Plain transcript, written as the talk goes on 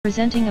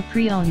Presenting a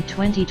pre-owned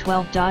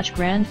 2012 Dodge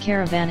Grand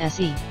Caravan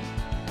SE.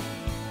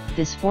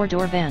 This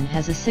four-door van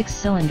has a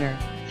six-cylinder,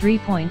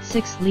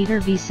 3.6-liter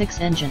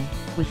V6 engine,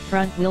 with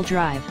front-wheel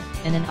drive,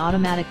 and an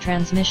automatic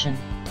transmission.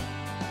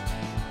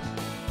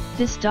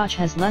 This Dodge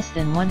has less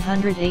than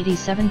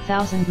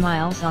 187,000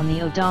 miles on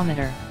the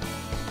odometer.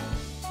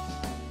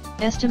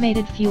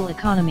 Estimated fuel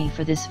economy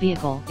for this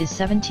vehicle is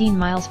 17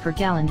 miles per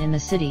gallon in the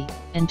city,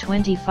 and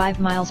 25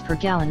 miles per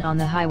gallon on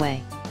the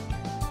highway.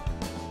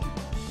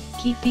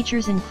 Key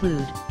features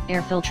include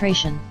air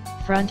filtration,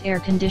 front air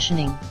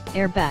conditioning,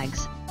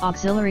 airbags,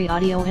 auxiliary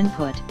audio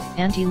input,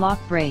 anti-lock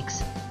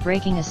brakes,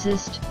 braking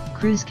assist,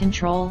 cruise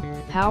control,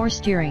 power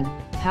steering,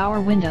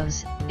 power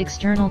windows,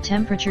 external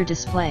temperature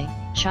display,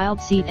 child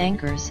seat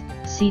anchors,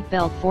 seat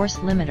belt force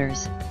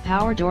limiters,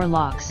 power door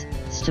locks,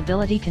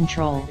 stability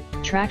control,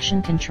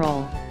 traction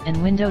control,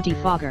 and window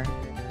defogger.